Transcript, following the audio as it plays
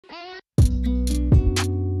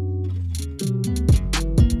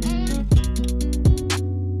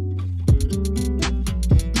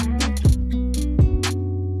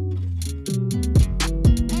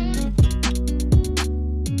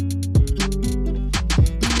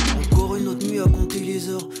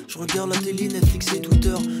Je regarde la télé, Netflix et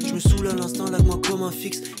Twitter. Je me saoule à l'instinct, lag moi comme un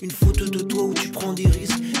fixe. Une photo de toi où tu prends des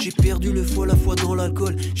risques. J'ai perdu le foie, la foi dans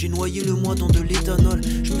l'alcool. J'ai noyé le moi dans de l'éthanol.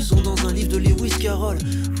 Je me sens dans un livre de Lewis Carroll.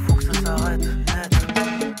 Faut que ça s'arrête, net.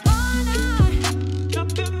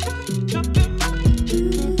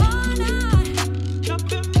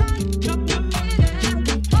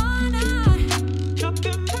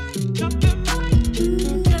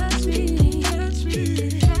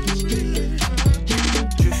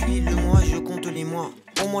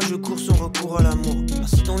 Moi je cours sans recours à l'amour.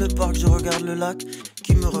 Assis dans le parc, je regarde le lac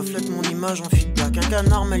qui me reflète mon image en feedback. Un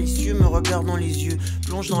canard malicieux me regarde dans les yeux,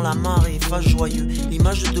 plonge dans la mare et efface joyeux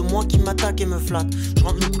l'image de moi qui m'attaque et me flatte. Je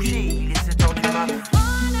rentre me coucher, il est 7h du mat.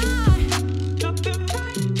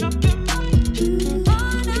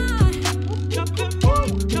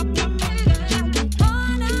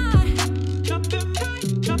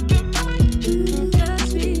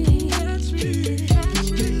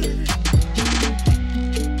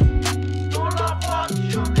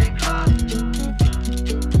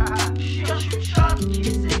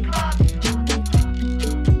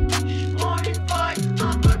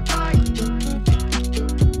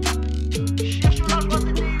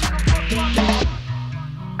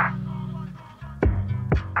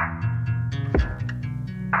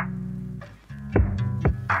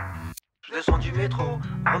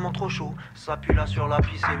 Vraiment trop chaud, ça pue là sur la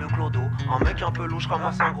piste et le clodo. Un mec un peu louche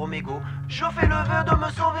ramasse un gros mégot. Je fais le vœu de me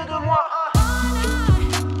sauver de moi.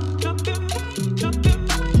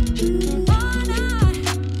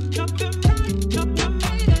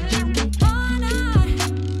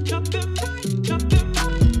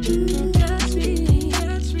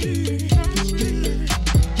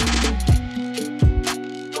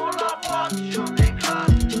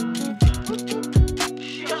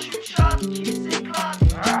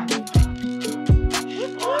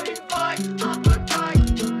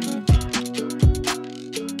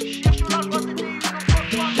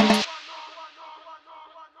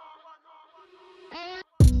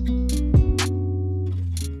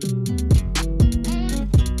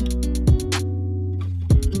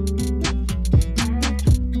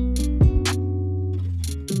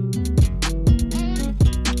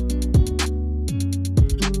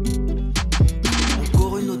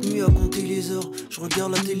 Je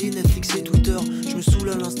regarde la télé, Netflix et Twitter. Je me saoule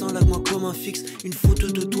à l'instinct, lag moi comme un fixe. Une photo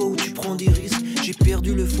de toi où tu prends des risques. J'ai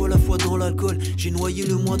perdu le foie, la foi dans l'alcool. J'ai noyé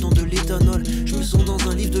le moi dans de l'éthanol. Je me sens dans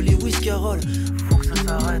un livre de Lewis Carroll. Faut que ça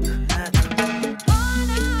s'arrête, net.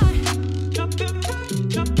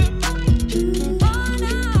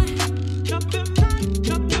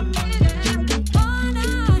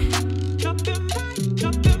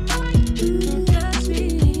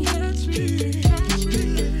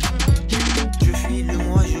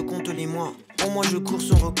 Moi je cours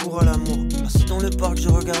sans recours à l'amour. Assis dans le parc, je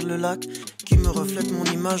regarde le lac qui me reflète mon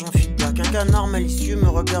image en feedback. Un canard malicieux me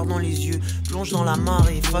regarde dans les yeux, plonge dans la mare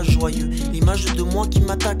et efface joyeux l'image de moi qui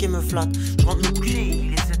m'attaque et me flatte. Je rentre me coucher,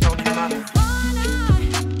 il est 7h du mat.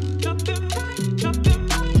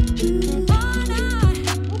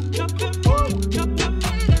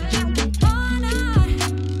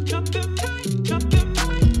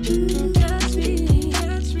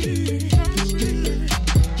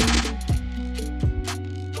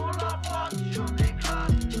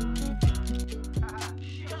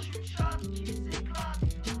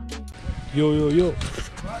 Yo.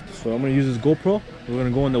 So I'm gonna use this GoPro. We're gonna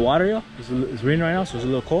go in the water, yo. It's raining right now, so it's a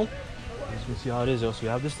little cold. Let's see how it is, yo. So you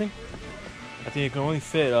have this thing. I think it can only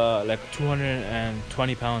fit like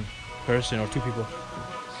 220-pound person or 2 people.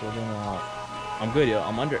 So then I'm good, yo.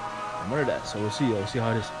 I'm under that. So we'll see, yo. We'll see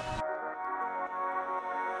how it is.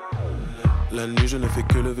 La nuit je ne fais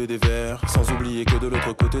que lever des verres, sans oublier que de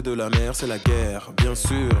l'autre côté de la mer c'est la guerre. Bien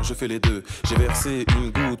sûr, je fais les deux, j'ai versé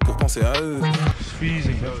une goutte pour penser à eux. It's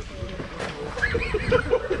freezing.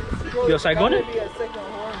 Yo, should I go in it?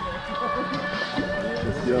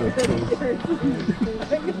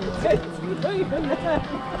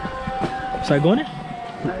 Should I go in it?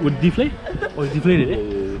 Would it deflate? Oh, it's deflated, eh?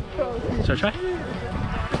 Should I try?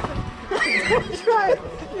 Try.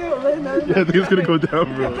 Yeah, I think it's gonna go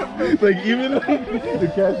down, bro. Like, even like, the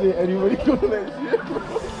cat ain't anybody doing that shit, bro.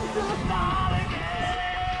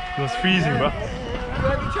 It was freezing, bro.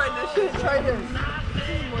 Have you tried this shit? Try this.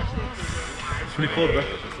 It's really cold, bro.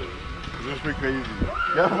 It's pretty crazy.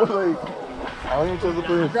 Yeah, but like, I don't even trust the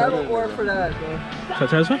thing. Grab an oar for that, bro. Should I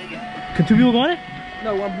try this one? Can 2 people go on it?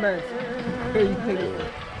 No, 1 man. Here, you take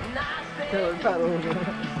it. Paddle.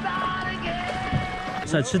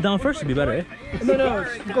 So I'd sit down first, it'd be better, eh? No,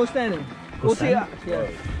 go standing. Go see it. Yeah.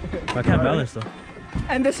 I can't balance though.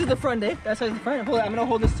 And this is the front, eh? That's the front. Hold on, I'm gonna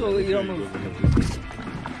hold this so you don't move.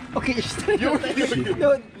 Okay, you're standing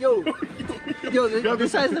up. Yo,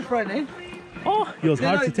 this side's the front, eh? Oh, yo, it's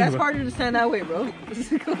hard to that's think about. harder to stand that way, bro.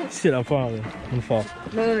 Shit, I'm falling. I'm gonna fall.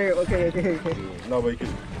 No, okay. No, but you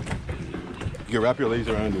can wrap your legs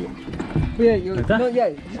around it. But yeah, Like that? no, yeah,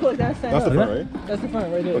 just go like that, stand That's up. the front, right? That's the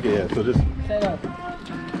front, right there. Okay, yeah, so just... Stand up.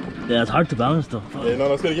 Yeah, it's hard to balance though. Yeah,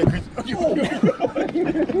 no, it's gonna get creasy.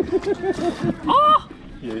 Oh!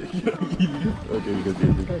 Yeah, okay, you can see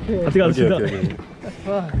it. I think I'll sit up. Okay.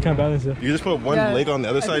 Fuck. I can't balance it. You just put one leg on the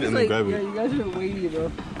other side and then grab Yeah, it. you guys are weighty,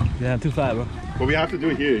 bro. Yeah, I'm too fat, bro. But we have to do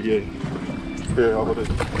it here, yeah. Here, I'll hold it.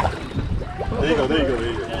 There you go.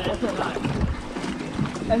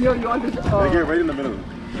 And yo, you want this? Like, get right in the middle.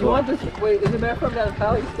 You want this? Wait, is it better from that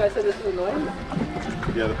pallet? You guys said this is annoying.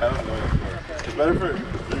 Yeah, the paddle's annoying. It's better for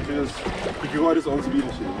because if you go at its own speed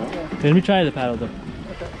and shit, you know? Yeah, let me try the paddle though.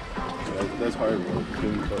 That's hard, bro. It's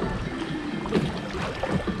really hard.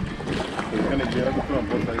 So you're gonna get up and put on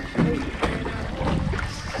both sides.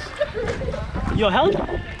 Yo, help?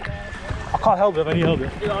 I'll call help if I need help.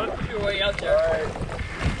 Yeah. You know, put your way out there.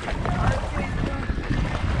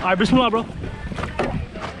 Alright, bismillah, bro.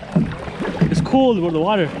 It's cold, bro, the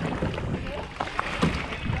water.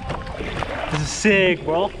 This is sick,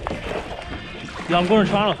 bro. Yo, I'm going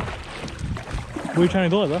to Toronto. Where are you trying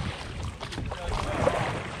to go, bro?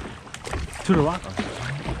 To the rock.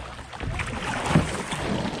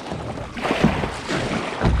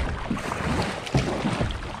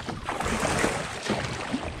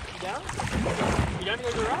 You down to go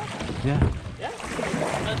to the rock? Yeah.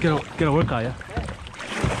 Get a workout, yeah.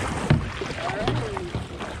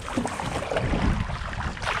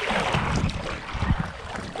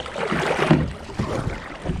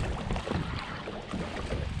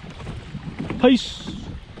 Peace.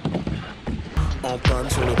 En panne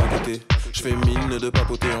sur le bas-côté. Je fais mine de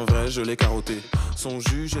papoter, en vrai je l'ai carotté. Son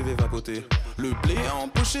jus je vais vapoter. Le blé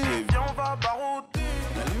empoché, viens on va baroter.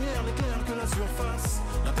 La lumière n'est claire que la surface.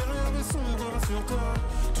 L'intérieur est sombre, rassure-toi.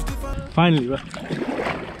 Tu t'es pas... Finally, bro.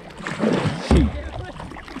 Shit.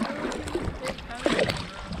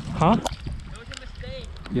 Huh?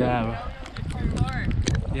 Yeah, bro.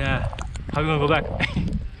 Yeah. How are we gonna go back?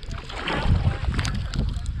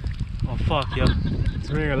 Oh fuck, yo. It's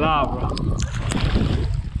raining a lot, bro.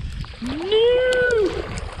 No!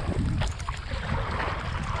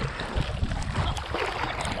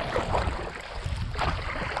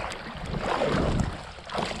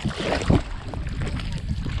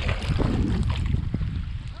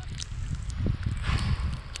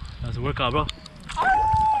 That's a workout, bro.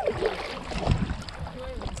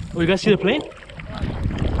 Oh, you guys see the plane?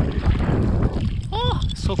 Oh,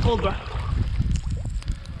 it's so cold, bro.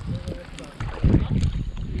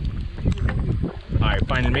 Alright,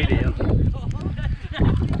 finally made it, yo.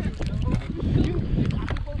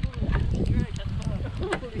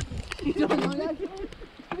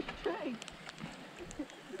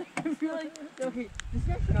 I feel like, okay, this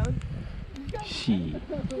guy's young. Shit.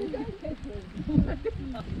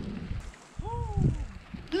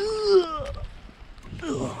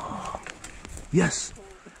 Yes.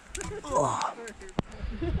 Oh.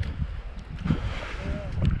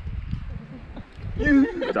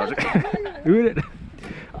 Doing it.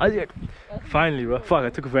 Finally, bro. Fuck,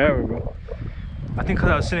 it took forever, bro. I think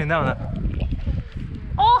because I was sitting down.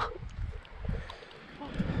 Oh!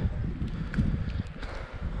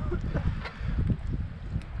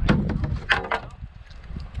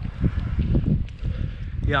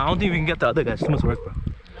 Yeah, I don't think we can get the other guys. Too much work, bro.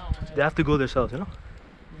 They have to go themselves, you know?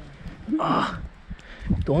 Ah.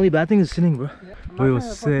 The only bad thing is sitting, bro. Yeah, Boy, it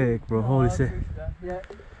was sick, bro. Holy sick. Yeah,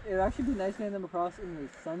 it'd actually be nice getting them across in the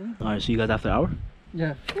sunny. Alright, see you guys after an hour.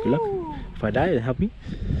 Yeah. Good luck. If I die, then help me.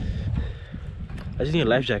 I just need a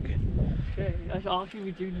life jacket. Okay, actually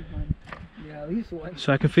we do need one. Yeah, at least one.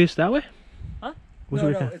 So I can face that way? Huh? What's No,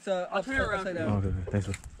 the way I can? it's I'll turn it around. Upside down. Oh, okay, thanks,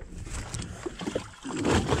 bro.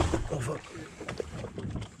 Oh, fuck.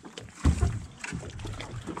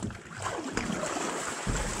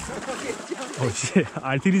 Oh shit,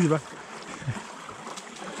 I think easy, bro.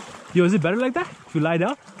 Yo, is it better like that? If you lie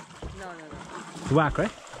down? No. It's whack,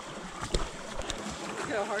 right? Look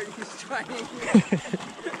how hard he's trying.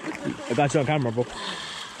 I got you on camera, bro.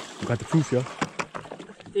 I got the proof, yo.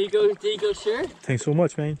 There you go, sure? Thanks so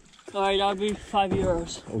much, man. Alright, that'll be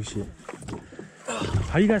 €5. Oh shit.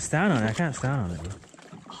 How you guys stand on it? I can't stand on it, bro.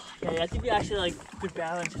 Yeah, you have to be actually like good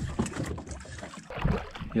balance.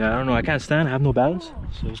 Yeah, I don't know. I can't stand. I have no balance.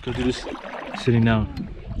 So let's go do this sitting down.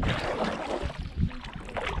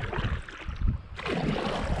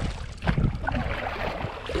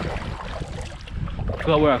 I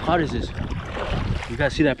forgot where our cottage is. You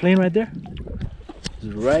guys see that plane right there?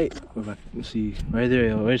 It's right, let's see, right there,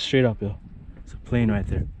 yo, right straight up, yo. It's a plane right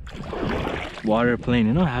there. Water plane,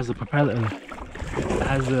 you know, it has the propeller,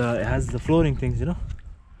 it has the floating things, you know,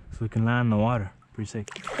 so it can land in the water. Pretty sick.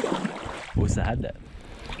 Wish I had that.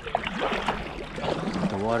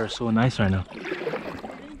 The water is so nice right now.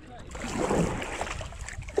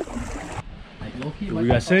 What you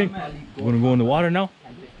guys saying? We're gonna go in the water now.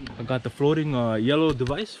 I got the floating yellow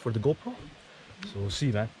device for the GoPro, so we'll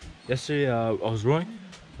see, man. Yesterday I was rowing,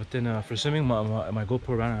 but then for swimming my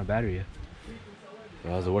GoPro ran out of battery. Yeah. So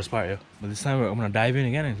that was the worst part, yeah. But this time I'm gonna dive in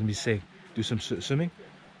again and it's gonna be safe. Do some swimming.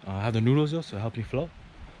 I have the noodles though, so help me float.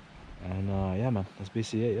 And yeah, man, that's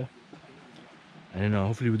basically it, yeah. And then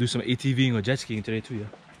hopefully we'll do some ATVing or jet skiing today too, yeah.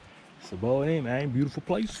 It's about it, man. Beautiful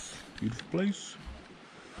place. Beautiful place.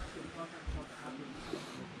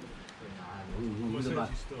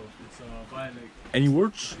 Any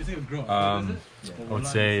words? I would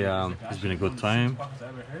say it's been a good time.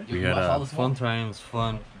 We had a fun time, it was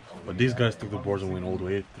fun. But these guys took the boards and went all the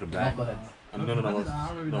way to the back. And none of us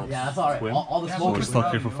swim. So we're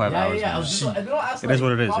stuck here for 5 hours now. It is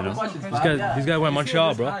what it is, you know. These guys went to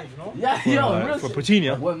Montreal, bro. For poutine,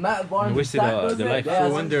 yeah. They wasted their life. So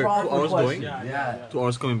we went there 2 hours going, 2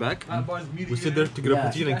 hours coming back. We stayed there to get a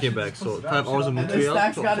poutine and came back. So 5 hours in Montreal,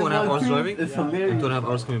 2.5 hours driving, and 2.5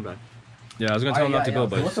 hours coming back. Yeah, I was gonna tell him not to go,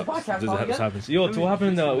 but it just happens. Yo, what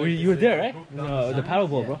happened? You were there, right? The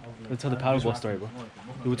paddleboat, bro. Let's tell the paddleboat story, bro.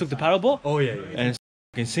 We took the paddleboat. Oh yeah. And it's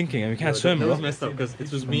fucking sinking, and we can't swim, bro. It was messed up because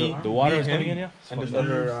it was me. The water was coming in, yeah. And this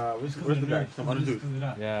other, where's the guy? Some other dude.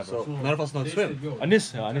 Yeah, bro. So none of us know how to swim.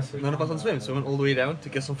 Anis. None of us know how to swim. So we went all the way down to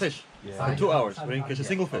get some fish. For 2 hours, we didn't catch a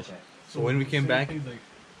single fish. So when we came back,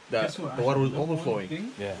 the water was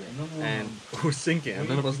overflowing. Yeah. And we were sinking, and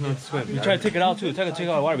none of us know how to swim. We tried to take it out too. Take out the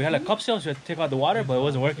water. We had like cup sails. We had to take out the water, but it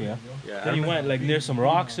wasn't working. Yeah. Then you went like near some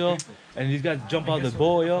rocks, yo, and these guys jump out the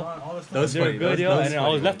boat, yo. That was funny. Good, yo. And then I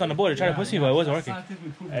was left on the boat. They tried to push me, but it wasn't working.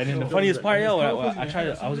 And then the funniest part, yo,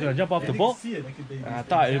 I was gonna jump off the boat, and I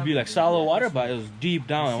thought it'd be like shallow water, but it was deep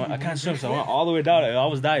down. I can't swim, so I went all the way down. I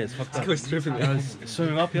always died. It's fucked up. I was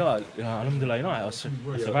swimming up, yo. Alhamdulillah, you know, I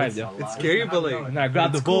survived, yo. It's scary, but like. And I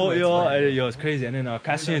grabbed the boat, yo. And, yo, it's crazy. And then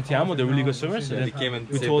Cassie and Tiamo, they're really good swimmers. So they came and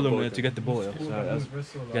we told them to get the boat. Yo. So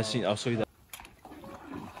you guys see, I'll show you that.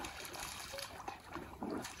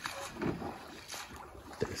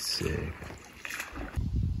 That's sick.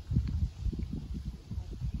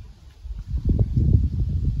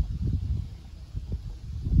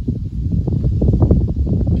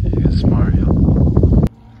 Okay, that's smart, yo.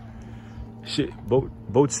 Shit,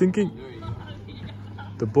 boat sinking.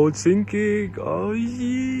 The boat sinking. Oh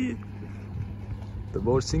shit. The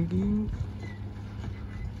boat sinking.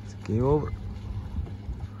 It's game over.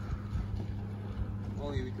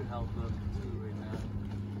 Only we could help them too right now.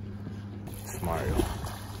 It's Mario.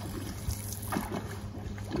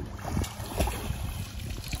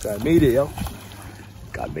 This guy made it, yo.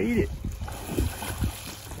 Guy made it.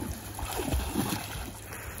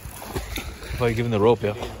 Probably giving the rope,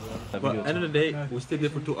 yo. But at the end of the day, we stayed there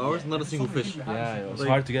for 2 hours, not a single fish. Yeah, it was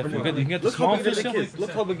hard to get. You can get the small fish.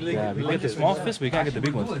 Look how big the Yeah, we can get the small fish, but you can't get the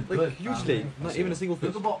big ones. Like huge lake, not even a single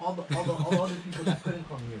fish. Look about all the other people that couldn't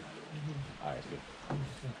come here. Alright, good.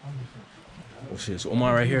 Oh shit, so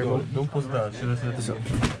Omar right here, bro. Don't post that.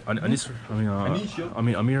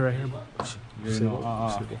 Amir right here, bro.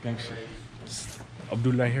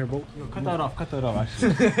 Abdul right here, bro. Cut that off,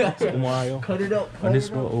 actually. Omar, yo. Cut it out. Anis,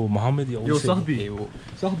 bro. Oh, Muhammad, yo. Yo, Sahbi,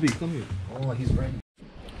 come here. Oh, he's ready.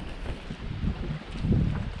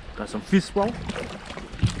 Got some fish, bro.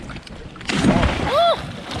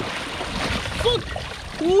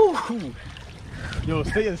 Ooh. Yo,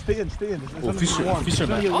 stay in. Oh, fisherman.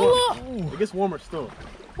 It gets warmer still.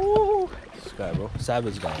 Ooh. This guy, bro.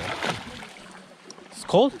 Savage guy. It's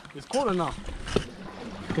cold? It's cold enough.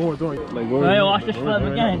 Don't worry. Like, I watch this film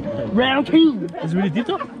again. Round two. It's really deep,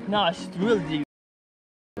 though? No, it's real deep.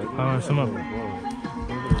 Some of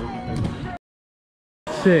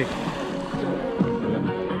sick.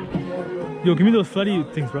 Yo, give me those floody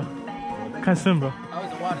things, bro. Can't swim, bro.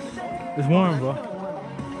 It's warm, bro.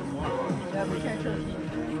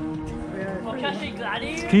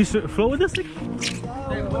 Can you float with this thing?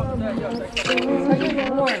 In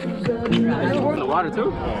the water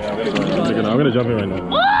too? I'm gonna jump in right now.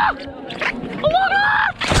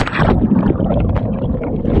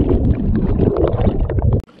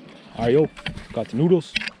 Alright, yo, got the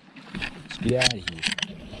noodles. Let's get out of here.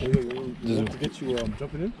 To get you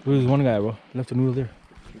jumping in? There's one guy, bro. Left the noodle there.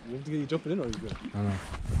 You want to get you jumping in or are you good? No.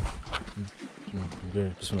 No, I'm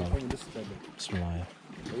good. Bismillah. This side, Bismillah, yeah.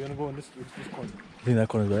 we're gonna go in this corner. I think that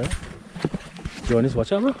corner's better. Yo, Anis,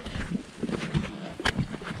 watch out, bro.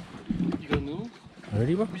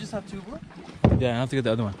 Ready, bro? We just have 2, bro. Yeah, I have to get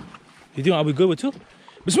the other one. You think I'll be good with 2?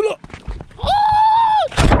 Bismillah!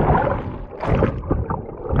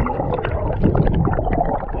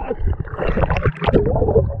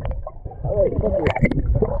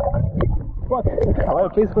 What? I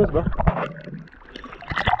want to face first, bro.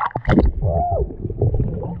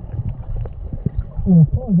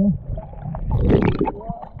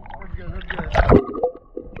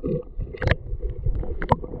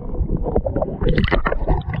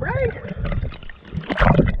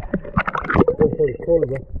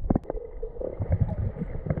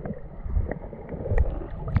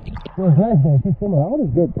 Well, it's nice though. If you swim around,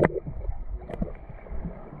 it's good.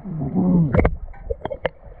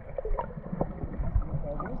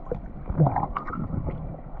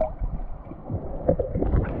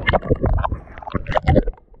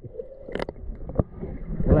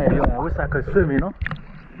 I wish I could swim, you know?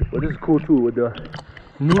 But this is cool too with the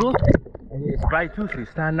noodle. And it's bright too, so you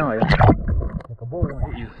stand now, yeah? Like a ball won't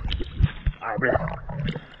hit you. Alright, breath.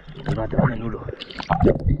 We got the other noodle.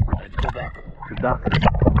 Let's go back to the dock.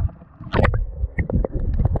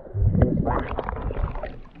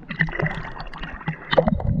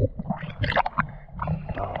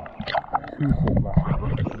 This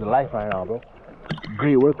is the life right now, bro.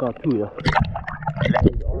 Great workout too, yeah.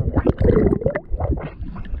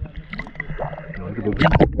 Look at the view.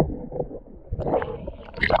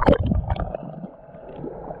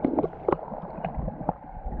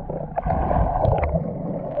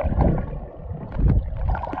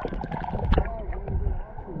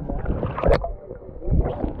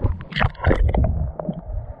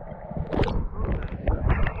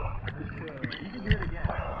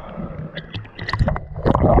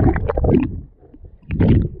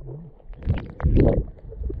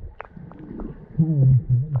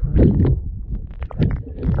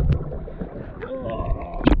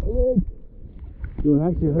 Yo, it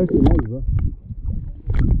actually hurts your legs, bro.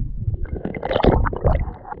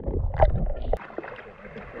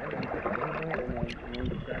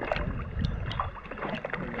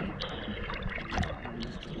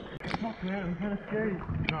 Fuck, man, I'm kind of scary.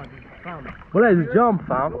 No, just fam. What is jump,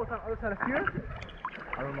 fam? What's on the other side of fear?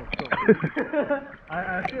 I don't know.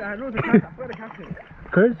 I know the captain. I swear the captain.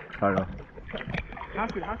 Courage? I don't know.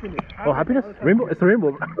 Happiness. Oh, happiness? Rainbow? It's a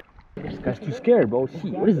rainbow, bro. This guy's too scared, bro.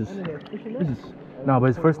 Shit, what is this? What is this? No, but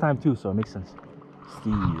it's first time too, so it makes sense.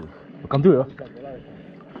 Steve. Well, come through, bro.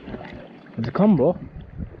 Let's come, bro.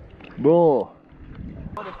 Bro.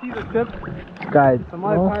 To see the tip. Guys.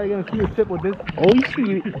 Somebody's probably gonna see a tip with this. Oh,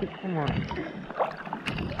 shit. Come on.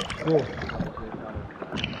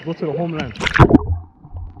 Go to the homeland.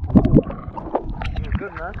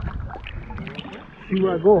 Good, man. See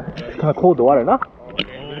where I go. It's kind of cold, the water, nah?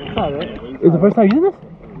 It's alright. Is it the first time you did this?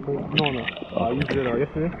 No. I used it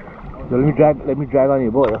yesterday. Yo, let me drag on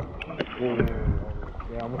your boat, yeah?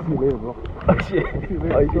 Yeah, I'm gonna see you later, bro. Oh, shit. See you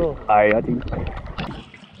later. Alright, I think.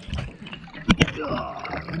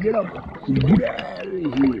 Get up. Get out of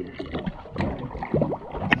here.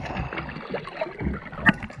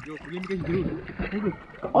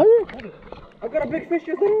 Oh, yeah. I got a big fish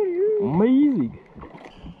yesterday on you. Amazing.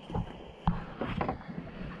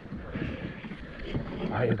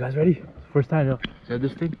 Alright, you guys ready? First time, yo. See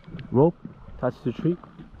this thing? Rope, attached to the tree.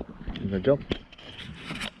 You're gonna jump.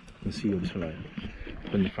 Let's see this one.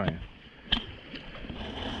 Put in the front.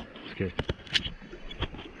 It's good.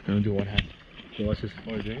 I'm gonna do one hand. So watch this.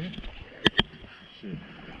 Oh, you're doing it? Shit.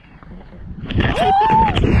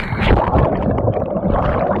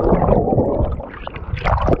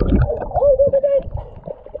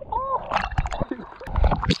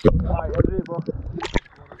 Alright, that's it, bro.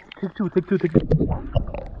 Take two.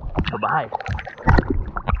 Bye.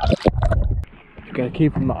 You guys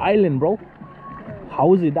came from the island, bro.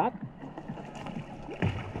 How is it that?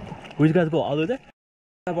 Where'd you guys go? All the way there?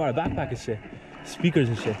 I brought a backpack and shit. Speakers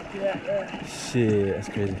and shit. Yeah. Shit, that's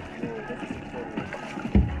crazy.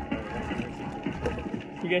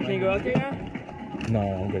 You guys can't go out there now? No,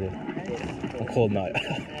 I'm good. I'm cold now.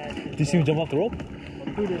 Did you see me jump off the rope?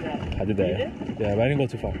 Who did that? I did that. You did? Yeah, but I didn't go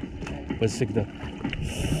too far. But it's sick though.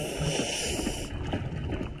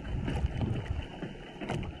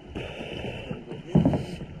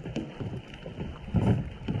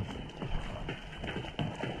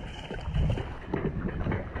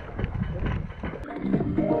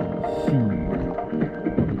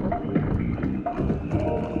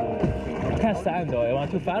 Can't stand though. You want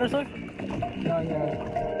too fat or something? No,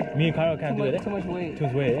 yeah. Me and Kyle can't do it. Too much weight. Too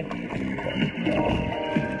much weight, eh?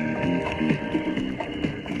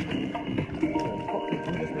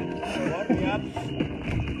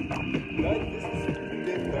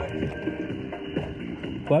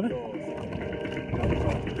 What happened?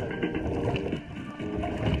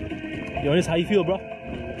 Yo, this how you feel, bro?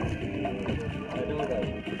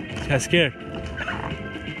 This guy's scared.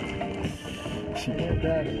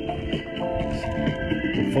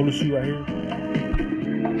 Photo shoot right here.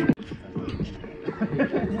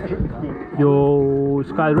 Yo,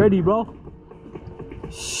 this guy's ready, bro.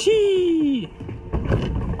 She.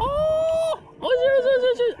 Oh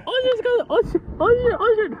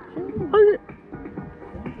shit.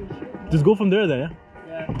 Just go from there then, yeah?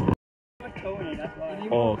 Yeah. That's why.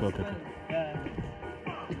 Oh, okay.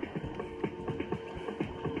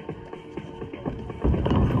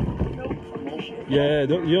 Yeah.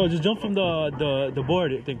 Yeah, just jump from the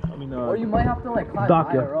board. I think. Or you might have to like climb dock,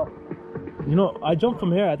 higher up. You know, I jumped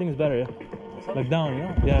from here. I think it's better, yeah. Like down, you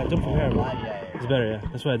know? Yeah, jump from here, bro. It's better, yeah.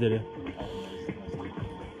 That's what I did, yeah.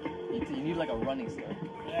 You need like a running start.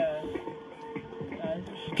 Yeah.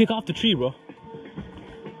 Kick off the tree, bro.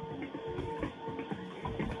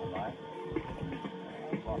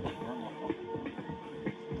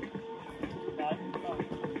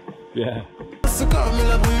 Yeah. C'est comme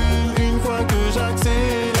la brume une fois que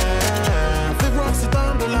j'accélère. Fais voir si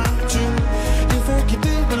t'as de la thune. Il faut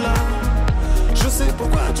quitter de là. Je sais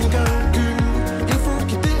pourquoi tu me calcules. Il faut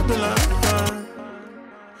quitter de là.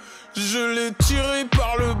 Je l'ai tirée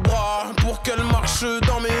par le bras pour qu'elle marche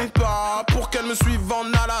dans mes pas, pour qu'elle me suive en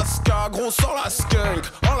Alaska. Gros sans la skunk,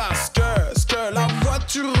 en la skunk. La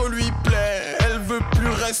voiture lui plaît, elle veut plus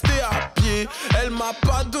rester à pied. Elle m'a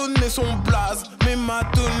pas donné son blaze, mais m'a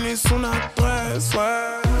donné son adresse,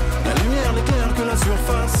 ouais. La lumière n'est claire que la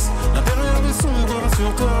surface, l'intérieur est sombre,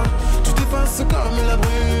 rassure-toi. Tu t'effaces comme la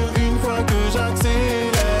brume une fois que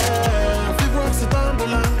j'accélère. Fais voir si t'as de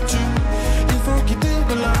la thune, il faut quitter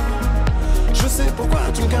de là. Je sais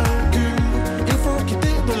pourquoi tu me calcules, il faut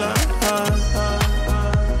quitter de là.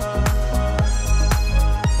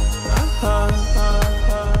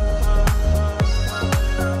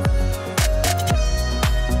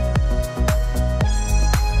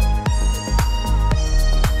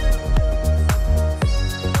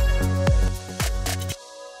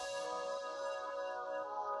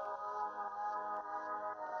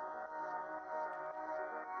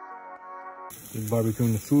 We're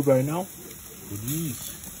barbecuing the food right now. With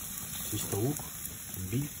these. Just the hook,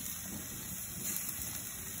 beef.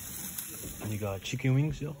 And you got chicken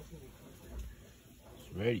wings, yo.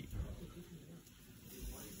 It's ready.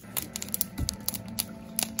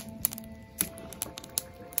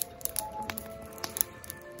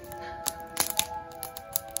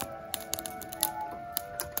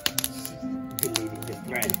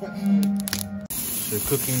 So we're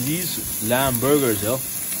cooking these lamb burgers, yo.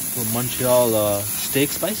 With Montreal steak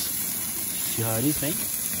spice. See how it is, man?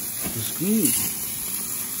 It's good.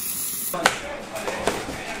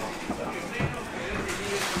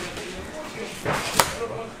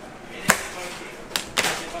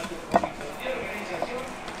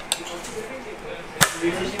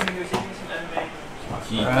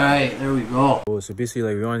 Alright, there we go. So basically,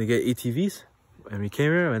 like, we wanted to get ATVs, and we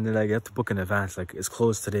came here, and then like you have to book in advance. Like, it's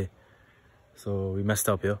closed today, so we messed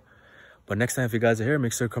up, yo. But next time, if you guys are here,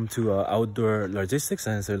 make sure to come to Outdoor Logistics,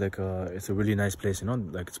 and it's like it's a really nice place, you know.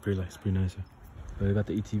 Like, it's pretty nice, yeah. They got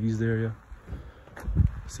the ATVs there, yeah.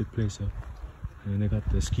 Sick place, yeah. And then they got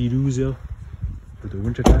the ski-doos, yeah, for the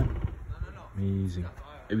winter time. Amazing,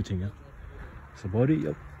 everything, yeah. That's about it,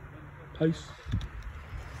 yep. Nice.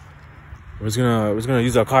 We're just gonna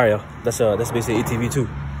use our car, yeah. That's basically ATV too.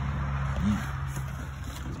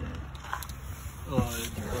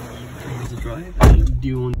 Do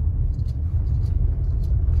you want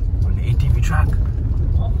on the ATV track?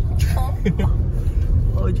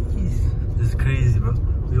 Oh jeez, this is crazy, bro.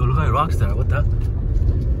 Yo, look like Rockstar. What the?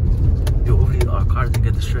 Yo, hopefully our car doesn't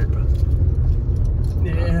get destroyed, bro.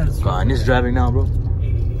 Yeah. God, and he's driving now, bro.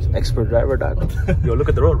 Expert driver, dog. Yo, look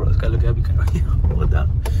at the road, bro. This guy look at me. What the?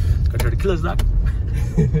 This guy tried to kill us, dog.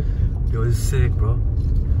 Yo, this is sick, bro.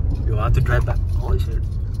 Yo, I have to drive back. Holy shit.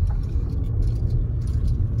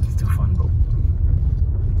 It's too fun, bro.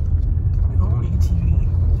 Your own ATV.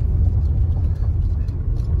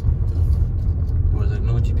 Or is it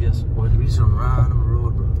no GPS? Boy, we just on random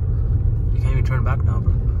road, bro. You can't even turn back now,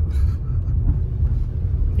 bro.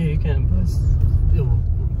 Yeah, you can, but still.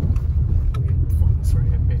 Sorry,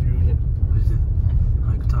 I made you it. What is it?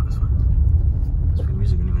 Oh, you can talk, it's fine. It's free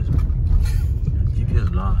music anyways, bro.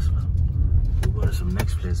 GPS lost, man. We'll go to some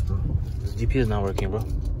next place, bro. This GPS not working, bro.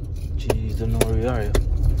 Jeez, don't know where we are, yeah.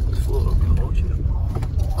 It's full of oh shit.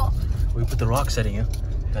 We put the rock setting, yeah.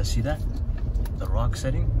 You guys see that? The rock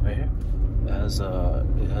setting right here.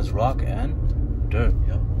 It has rock and dirt,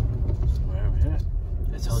 yeah. So right over here.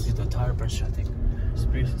 It tells you the tire pressure, I think.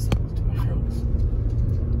 Space is too much.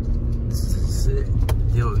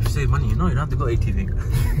 Yo, if you save money, you know you don't have to go ATV.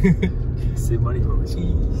 Save money, bro.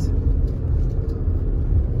 Jeez.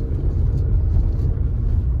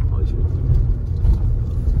 Oh, shit.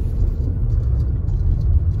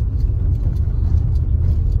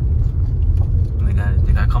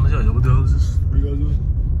 The guy comes here, what the hell is this? What are you guys doing?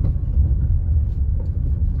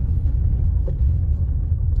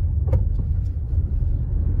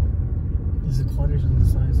 There's a cottage on the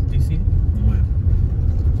side. Do you see it? No way.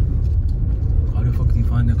 How the fuck do you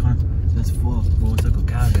find the car? That's fucked, bro. It's like a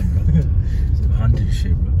cabin, bro. It's like haunted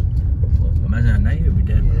shit, bro. Imagine at night, you'll be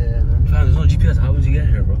dead, bro. Yeah, man. Fam, there's no GPS. How would you get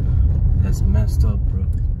here, bro? That's messed up, bro.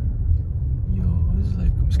 Yo, this is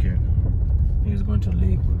like, I'm scared now. I think it's going to a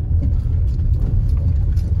lake, bro.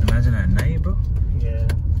 Imagine at night, bro. Yeah.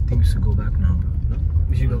 I think we should go back now, bro. No?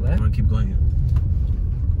 We should go back? I want to keep going,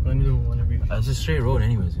 Let me know whenever you... It's a straight road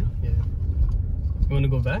anyways, you know? Yeah. You want to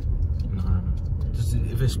go back? No. Just,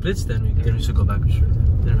 if it splits, then we should go back for sure.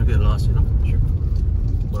 Then we get lost, you know? Sure.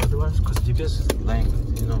 But otherwise, because GPS is blank,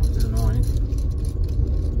 you know, it doesn't know anything.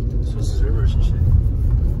 So it's rivers and shit.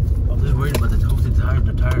 I'm just worried about hopefully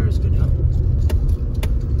the tire is good, you know?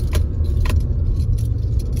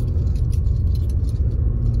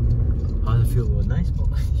 How does it feel, bro? Nice, bro.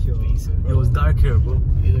 Yo, it's dark here, bro.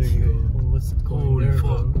 What's going Holy there, fuck.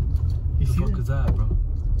 bro? What You the see fuck that? is that, bro?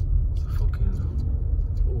 It's a fucking...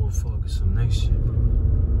 oh, fuck. It's some nice shit, bro.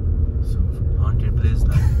 Some haunted place,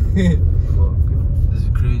 like... fuck, yo. This is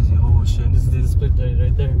crazy. Oh, shit. This is the split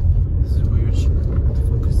right there. This is weird shit. What the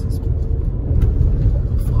fuck is this? Oh,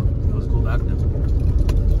 fuck. Yo, let's go back now.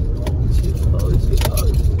 Oh, shit. Oh, shit. Oh,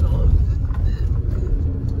 shit. Oh,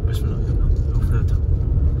 shit. Hopefully,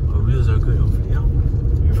 our wheels are good. Hopefully, you know?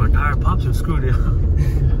 If our tire pops, we're screwed, yeah.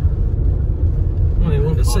 No, it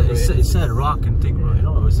won't pop, It said rock and thing, bro. You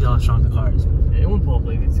know? We see how strong the car is. Yeah, it won't pop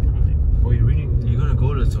like it's kind of like... Oh, you're gonna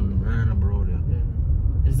go to some random road, yeah?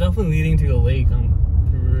 Yeah. It's definitely leading to a lake, I'm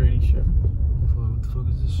pretty sure. What the fuck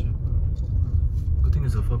is this shit, bro? Good thing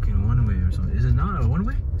it's a fucking one-way or something. Is it not a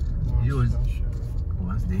one-way? No, Yo, I'm not sure. Oh,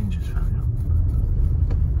 that's dangerous, fam, you know?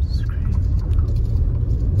 This is crazy.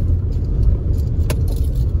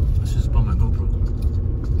 Let's just bump my GoPro.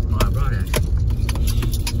 No, I brought it.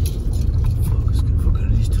 Fuck, it's gonna fucking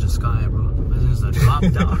release to the sky, bro. Imagine it's like drop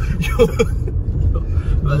down. Yo.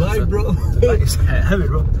 The light, bro. The light is heavy,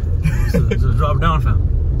 bro. It's a drop down, fam.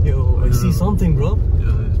 Yo, I see something, bro.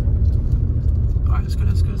 Yeah. Alright, let's go.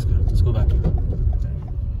 Let's go back.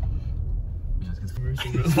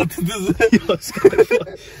 What did this? Yo, this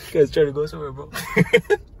guy's trying to go somewhere, bro.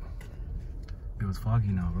 Yo, it's foggy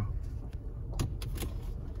now, bro.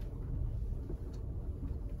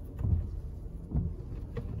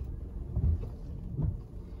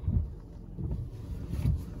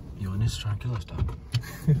 Yo, and this is trying to kill us, dog.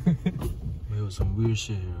 Yo, some weird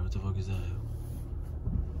shit here. What the fuck is that, yo?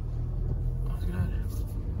 Oh, let's get out of here.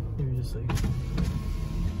 Maybe just like...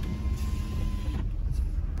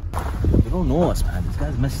 They don't know us, man. This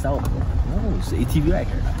guy's messed out, bro. No, it's an ATV right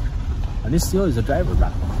here. And this is the driver,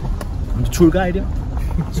 bro. I'm the tour guide,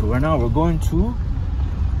 yeah. So right now we're going to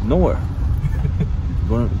nowhere.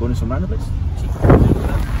 going to some random place.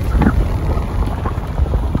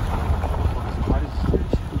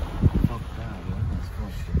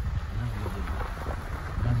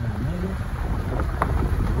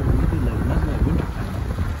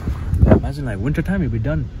 Imagine like winter time, you'll be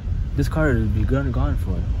done. This car will be gone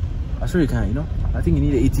for it. I swear you can't, you know? I think you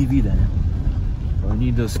need an ATV then. Or you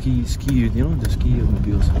need those ski, you know, the ski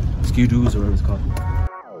mobiles. Ski doos or whatever it's called.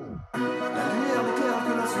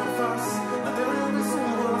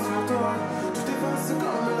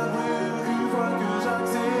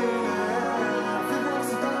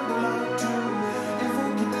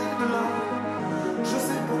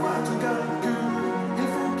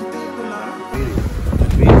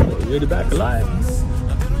 You're the back alive.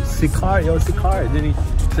 Sick car, yo, sick car.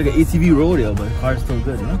 It's like an ATV road, yo, but the car's still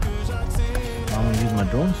good, you know? I'm gonna use my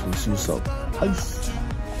drone, so we'll see what's up. Nice.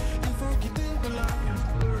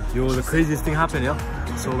 Yo, the craziest thing happened, yo.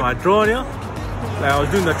 So my drone, yo, like I was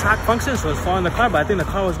doing the track function, so I was following the car, but I think the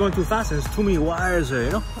car was going too fast and there's too many wires there,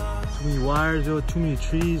 you know? Too many wires, yo, too many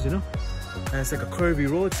trees, you know? And it's like a curvy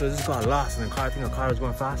road, so it just got lost and I think the car was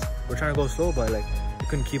going fast. We're trying to go slow, but like, it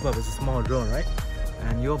couldn't keep up. It's a small drone, right?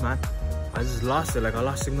 And yo, man, I just lost it. Like, I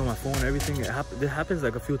lost signal on my phone, everything. It happens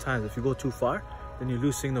like a few times. If you go too far, then you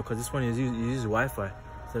lose signal, because this one you use Wi-Fi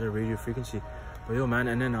instead of radio frequency. But yo, man,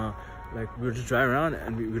 and then like we were just driving around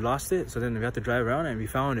and we lost it. So then we had to drive around and we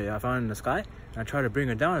found it. I found it in the sky and I tried to bring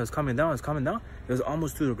it down. It was coming down. It was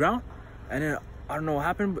almost to the ground. And then I don't know what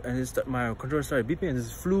happened, and my controller started beeping and it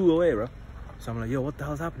just flew away, bro. So I'm like, yo, what the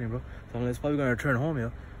hell's happening, bro? So I'm like, it's probably gonna return home,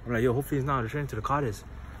 yo. I'm like, yo, hopefully he's not returning to the cottage.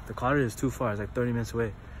 The cottage is too far. It's like 30 minutes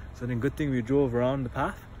away. So then good thing we drove around the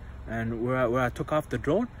path, and where I took off the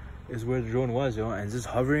drone is where the drone was, yo, and it's just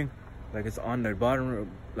hovering, like it's on the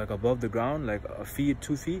bottom, like above the ground, like a feet,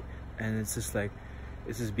 2 feet, and it's just like,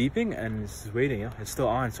 it's just beeping and it's just waiting, yo. It's still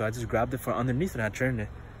on, so I just grabbed it from underneath and I turned it,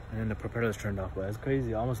 and then the propeller's turned off. But it's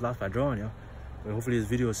crazy. I almost lost my drone, yo. But hopefully this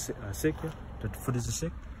video is sick, yo. The footage is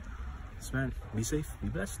sick. So man, be safe, be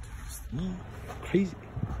blessed. Crazy,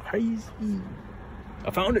 crazy.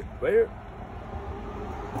 I found it right here.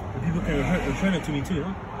 People can return it to me too,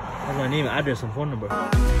 huh? That's my name, address, and phone number.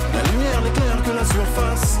 La lumière n'est claire que la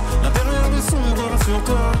surface. L'intérieur est sombre sur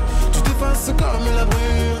toi. Tu t'effaces comme la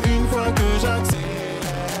brume une fois que j'accélère.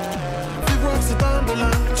 Fais voir que c'est un de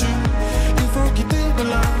là. Il faut quitter de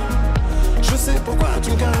là. Je sais pourquoi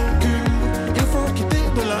tu me caches.